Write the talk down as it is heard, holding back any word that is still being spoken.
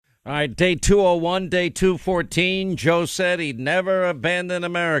All right, day 201, day 214. Joe said he'd never abandon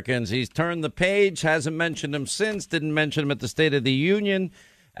Americans. He's turned the page, hasn't mentioned them since, didn't mention them at the State of the Union.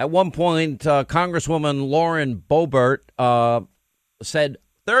 At one point, Congresswoman Lauren Boebert said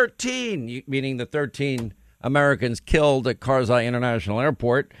 13, meaning the 13 Americans killed at Karzai International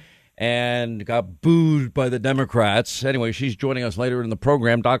Airport, and got booed by the Democrats. Anyway, she's joining us later in the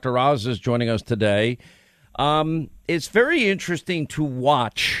program. Dr. Oz is joining us today. It's very interesting to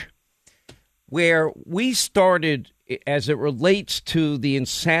watch where we started as it relates to the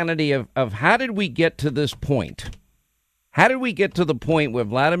insanity of how did we get to this point? How did we get to the point where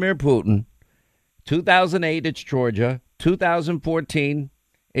Vladimir Putin, 2008, it's Georgia, 2014,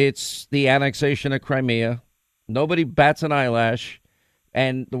 it's the annexation of Crimea, nobody bats an eyelash,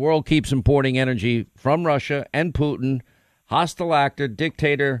 and the world keeps importing energy from Russia and Putin, hostile actor,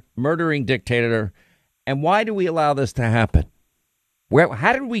 dictator, murdering dictator. And why do we allow this to happen?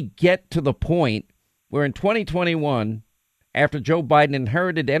 How did we get to the point where in 2021, after Joe Biden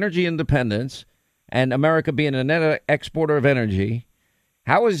inherited energy independence and America being a net exporter of energy,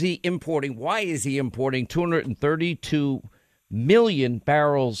 how is he importing? Why is he importing 232 million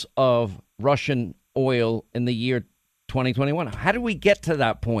barrels of Russian oil in the year 2021? How did we get to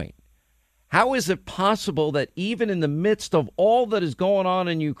that point? How is it possible that even in the midst of all that is going on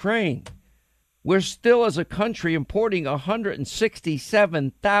in Ukraine, we're still, as a country, importing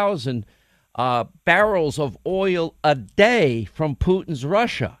 167,000 barrels of oil a day from Putin's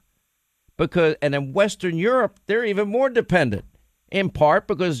Russia? And in Western Europe, they're even more dependent, in part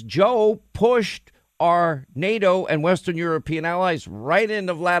because Joe pushed our NATO and Western European allies right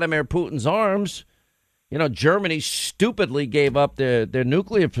into Vladimir Putin's arms. You know, Germany stupidly gave up their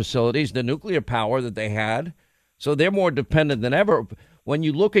nuclear facilities, the nuclear power that they had. So they're more dependent than ever. When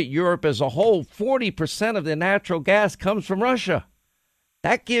you look at Europe as a whole, 40% of the natural gas comes from Russia.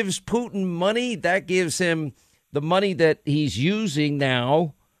 That gives Putin money. That gives him the money that he's using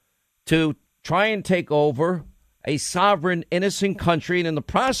now to try and take over a sovereign, innocent country. And in the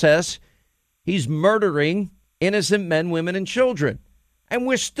process, he's murdering innocent men, women, and children. And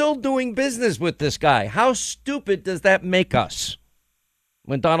we're still doing business with this guy. How stupid does that make us?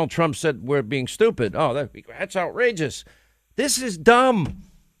 When Donald Trump said we're being stupid, that's outrageous. This is dumb.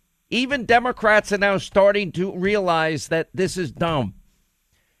 Even Democrats are now starting to realize that this is dumb.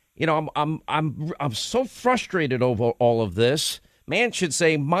 You know, I'm so frustrated over all of this. Man should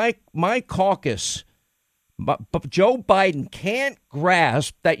say my caucus, but Joe Biden can't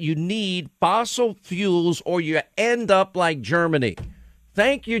grasp that you need fossil fuels or you end up like Germany.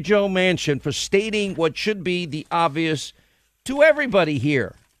 Thank you, Joe Manchin, for stating what should be the obvious to everybody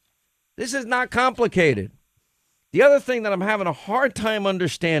here. This is not complicated. The other thing that I'm having a hard time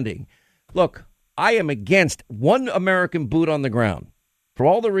understanding, look, I am against one American boot on the ground for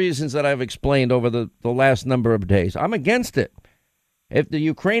all the reasons that I've explained over the last number of days. I'm against it. If the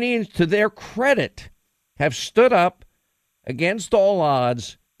Ukrainians, to their credit, have stood up against all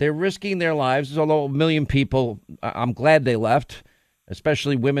odds, they're risking their lives. Although a million people, I'm glad they left,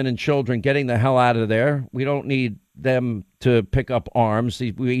 especially women and children, getting the hell out of there. We don't need them to pick up arms.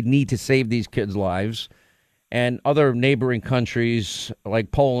 We need to save these kids' lives. And other neighboring countries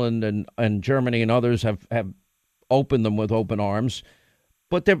like Poland and Germany and others have opened them with open arms.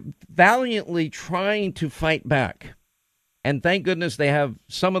 But they're valiantly trying to fight back. And thank goodness they have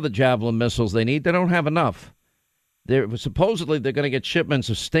some of the Javelin missiles they need. They don't have enough. Supposedly they're going to get shipments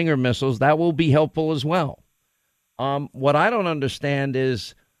of Stinger missiles. That will be helpful as well. What I don't understand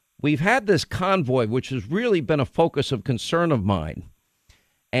is we've had this convoy, which has really been a focus of concern of mine.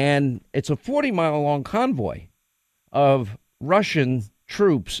 And it's a 40-mile-long convoy of Russian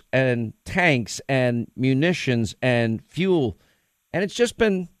troops and tanks and munitions and fuel. And it's just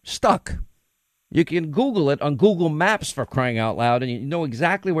been stuck. You can Google it on Google Maps, for crying out loud, and you know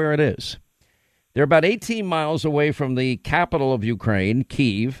exactly where it is. They're about 18 miles away from the capital of Ukraine,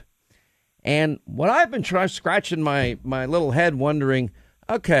 Kyiv. And what I've been scratching my little head wondering,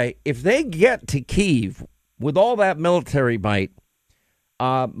 okay, if they get to Kyiv with all that military might,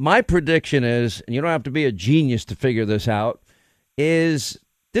 my prediction is, and you don't have to be a genius to figure this out, is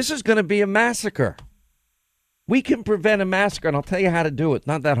this is going to be a massacre. We can prevent a massacre, and I'll tell you how to do it.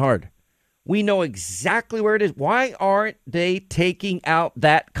 Not that hard. We know exactly where it is. Why aren't they taking out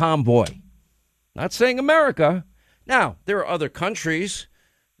that convoy? Not saying America. Now, there are other countries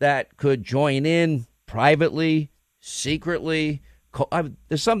that could join in privately, secretly.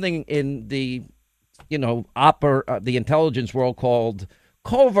 There's something in the, the intelligence world called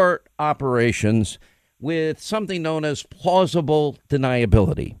covert operations with something known as plausible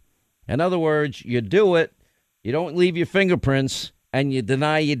deniability. In other words, you do it, you don't leave your fingerprints, and you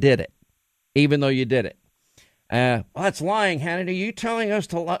deny you did it, even though you did it. Well, that's lying, Hannity. You telling us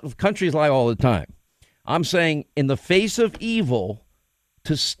to lie? Countries lie all the time. I'm saying in the face of evil,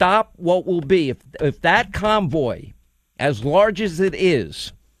 to stop what will be, if that convoy, as large as it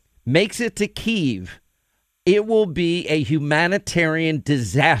is, makes it to Kyiv, it will be a humanitarian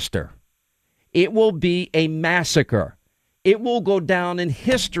disaster. It will be a massacre. It will go down in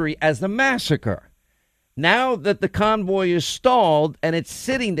history as a massacre. Now that the convoy is stalled and it's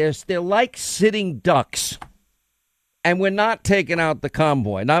sitting there, they're like sitting ducks. And we're not taking out the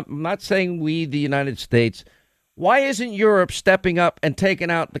convoy. I'm not saying we, the United States. Why isn't Europe stepping up and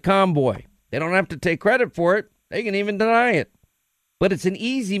taking out the convoy? They don't have to take credit for it. They can even deny it. But it's an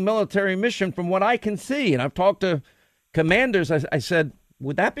easy military mission from what I can see. And I've talked to commanders. I said,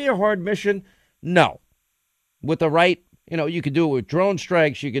 would that be a hard mission? No. With the right, you can do it with drone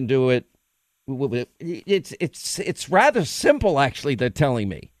strikes. You can do it. It's rather simple, actually, they're telling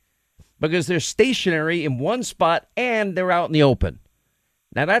me, because they're stationary in one spot and they're out in the open.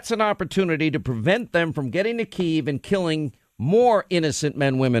 Now, that's an opportunity to prevent them from getting to Kyiv and killing more innocent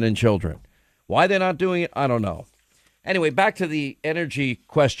men, women, and children. Why they're not doing it, I don't know. Anyway, back to the energy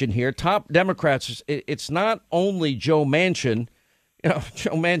question here. Top Democrats, it's not only Joe Manchin.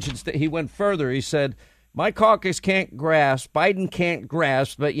 Joe Manchin, he went further. He said, my caucus can't grasp, Biden can't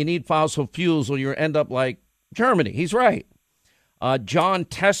grasp, but you need fossil fuels or you end up like Germany. He's right. John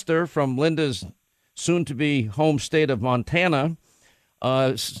Tester from Linda's soon-to-be home state of Montana.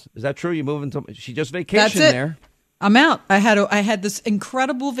 Is that true? You moving to? She just vacationed there. I'm out. I had this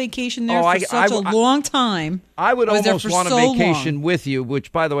incredible vacation there for such a long time. I would almost want a vacation with you,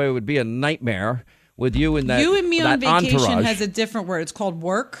 which, by the way, would be a nightmare with you and that. You and me on vacation entourage. Has a different word. It's called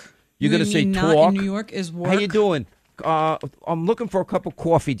work. You're going to say not talk. In New York is work. How you doing? I'm looking for a cup of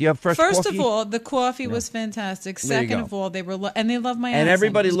coffee. Do you have fresh coffee? First of all, the coffee was fantastic. Second of all, they were and they love my accent. And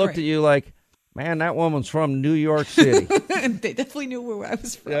everybody looked at you like, man, that woman's from New York City. They definitely knew where I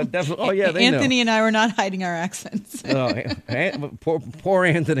was from. Definitely. Oh, yeah, they Anthony know. And I were not hiding our accents. Poor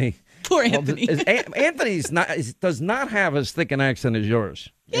Anthony. Poor Anthony. Anthony does not have as thick an accent as yours.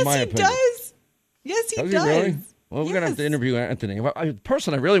 Yes, he does. Yes, he does. Really? Well, we're going to have to interview Anthony. The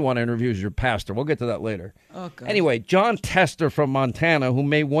person I really want to interview is your pastor. We'll get to that later. Oh, God. Anyway, John Tester from Montana, who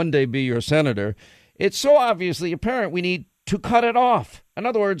may one day be your senator, it's so obviously apparent we need to cut it off. In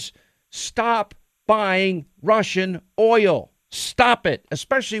other words, stop buying Russian oil. Stop it,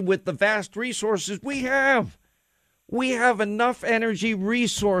 especially with the vast resources we have. We have enough energy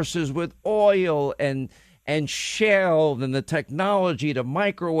resources with oil and shale and the technology to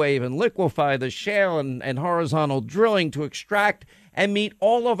microwave and liquefy the shale and horizontal drilling to extract and meet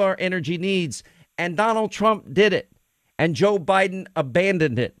all of our energy needs. And Donald Trump did it. And Joe Biden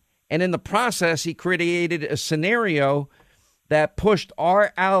abandoned it. And in the process, he created a scenario that pushed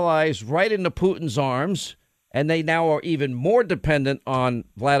our allies right into Putin's arms. And they now are even more dependent on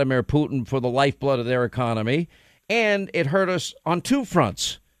Vladimir Putin for the lifeblood of their economy. And it hurt us on two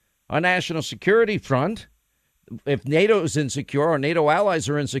fronts. Our national security front. If NATO is insecure or NATO allies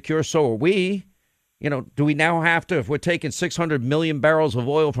are insecure, so are we. Do we now have to, if we're taking 600 million barrels of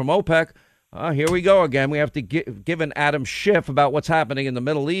oil from OPEC, here we go again. We have to give an Adam Schiff about what's happening in the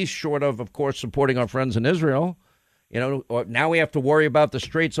Middle East, short of course, supporting our friends in Israel. Or now we have to worry about the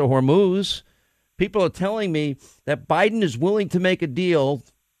Straits of Hormuz. People are telling me that Biden is willing to make a deal,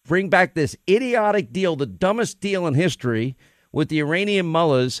 bring back this idiotic deal, the dumbest deal in history with the Iranian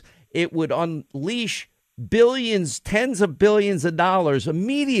mullahs. It would unleash billions, tens of billions of dollars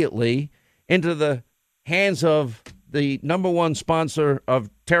immediately into the hands of the number one sponsor of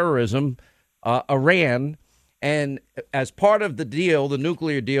terrorism, Iran. And as part of the deal, the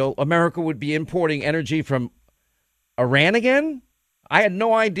nuclear deal, America would be importing energy from Iran again. I had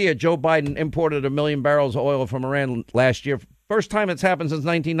no idea Joe Biden imported 1 million barrels of oil from Iran last year. First time it's happened since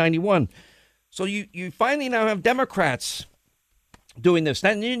 1991. So you finally now have Democrats doing this.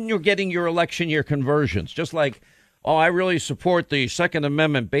 Then you're getting your election year conversions, just like, I really support the Second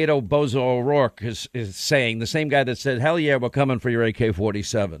Amendment. Beto Bozo O'Rourke is saying, the same guy that said, hell yeah, we're coming for your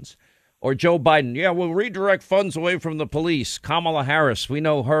AK-47s. Or Joe Biden, yeah, we'll redirect funds away from the police. Kamala Harris, we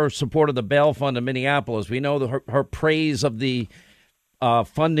know her support of the bail fund in Minneapolis. We know her praise of the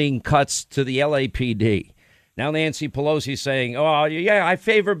funding cuts to the LAPD. Now Nancy Pelosi saying, oh, yeah, I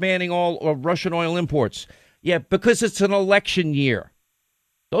favor banning all Russian oil imports. Yeah, because it's an election year.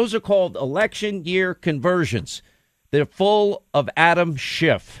 Those are called election year conversions. They're full of Adam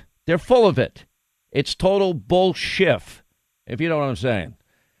Schiff. They're full of it. It's total bullshit, if you know what I'm saying.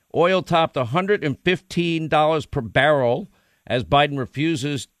 Oil topped $115 per barrel as Biden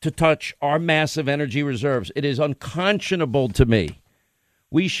refuses to touch our massive energy reserves. It is unconscionable to me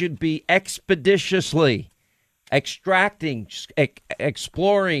We should be expeditiously extraction,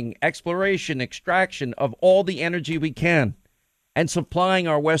 extraction of all the energy we can and supplying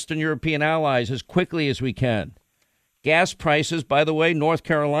our Western European allies as quickly as we can. Gas prices, by the way, North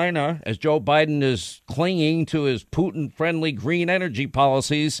Carolina, as Joe Biden is clinging to his Putin-friendly green energy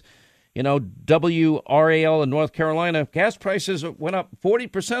policies, WRAL in North Carolina, gas prices went up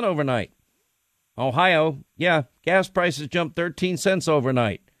 40% overnight. Ohio, gas prices jumped 13 cents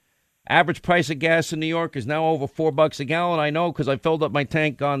overnight. Average price of gas in New York is now over $4 a gallon. I know because I filled up my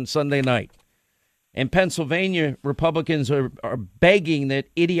tank on Sunday night. In Pennsylvania, Republicans are begging that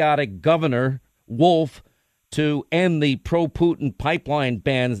idiotic Governor Wolf to end the pro-Putin pipeline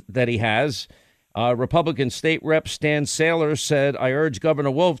ban that he has. Republican State Rep Stan Saylor said, I urge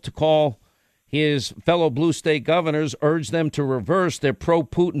Governor Wolf to call his fellow blue state governors, urge them to reverse their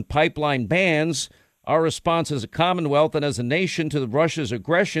pro-Putin pipeline bans. Our response as a Commonwealth and as a nation to Russia's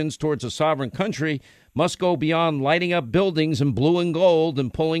aggressions towards a sovereign country must go beyond lighting up buildings in blue and gold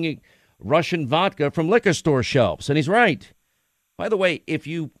and pulling Russian vodka from liquor store shelves. And he's right. By the way,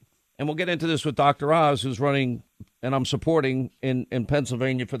 and we'll get into this with Dr. Oz, who's running, and I'm supporting in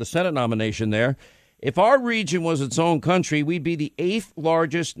Pennsylvania for the Senate nomination there. If our region was its own country, we'd be the 8th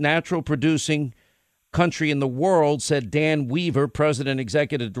largest natural producing country in the world, said Dan Weaver, President and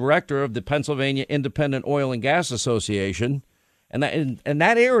Executive Director of the Pennsylvania Independent Oil and Gas Association. And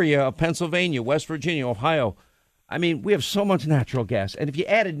that area of Pennsylvania, West Virginia, Ohio, I mean, we have so much natural gas. And if you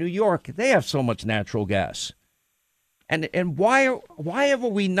added New York, they have so much natural gas. And why have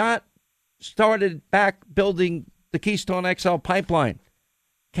we not started back building the Keystone XL pipeline?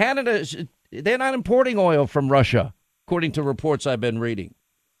 Canada, they're not importing oil from Russia, according to reports I've been reading.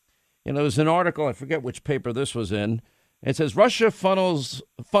 There's an article, I forget which paper this was in. It says Russia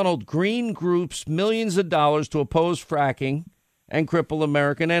funneled green groups millions of dollars to oppose fracking and cripple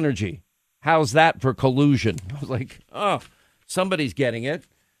American energy. How's that for collusion? I was like, oh, somebody's getting it.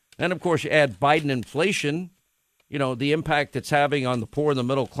 And, of course, you add Biden inflation, the impact it's having on the poor and the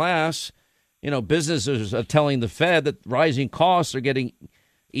middle class. Businesses are telling the Fed that rising costs are getting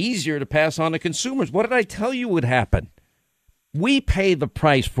easier to pass on to consumers. What did I tell you would happen? We pay the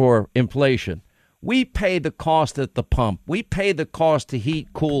price for inflation. We pay the cost at the pump. We pay the cost to heat,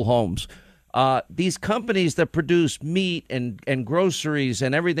 cool homes. These companies that produce meat and groceries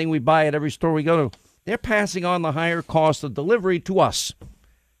and everything we buy at every store we go to, they're passing on the higher cost of delivery to us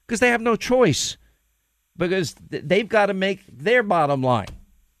because they have no choice, because they've got to make their bottom line.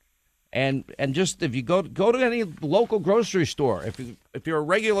 And just if you go to any local grocery store, if you're a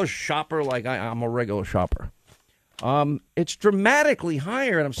regular shopper like I'm a regular shopper, it's dramatically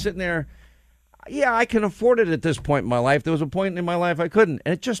higher. And I'm sitting there. Yeah, I can afford it at this point in my life. There was a point in my life I couldn't.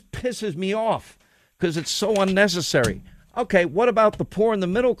 And it just pisses me off because it's so unnecessary. Okay, what about the poor and the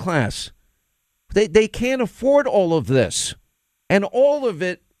middle class? They can't afford all of this. And all of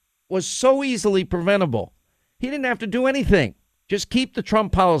it was so easily preventable. He didn't have to do anything. Just keep the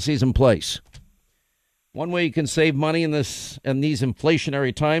Trump policies in place. One way you can save money in these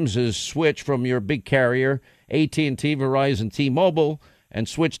inflationary times is switch from your big carrier, AT&T, Verizon, T-Mobile, and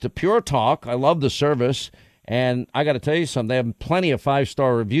switch to Pure Talk. I love the service. And I got to tell you something. They have plenty of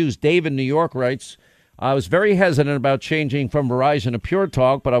 5-star reviews. Dave in New York writes, I was very hesitant about changing from Verizon to Pure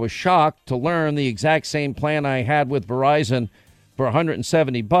Talk, but I was shocked to learn the exact same plan I had with Verizon for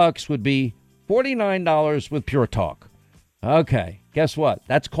 $170 would be $49 with Pure Talk. Okay, guess what?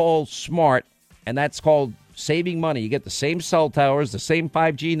 That's called smart, and that's called saving money. You get the same cell towers, the same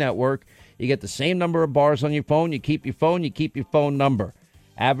 5G network. You get the same number of bars on your phone. You keep your phone number.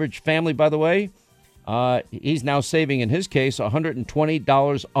 Average family, by the way, he's now saving, in his case,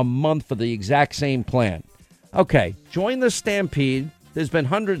 $120 a month for the exact same plan. Okay, join the stampede. There's been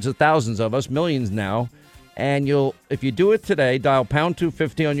hundreds of thousands of us, millions now. And if you do it today, dial pound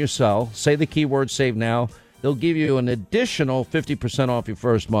 250 on your cell, say the keyword save now. They'll give you an additional 50% off your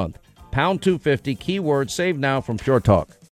first month. Pound 250, keyword save now from Pure Talk.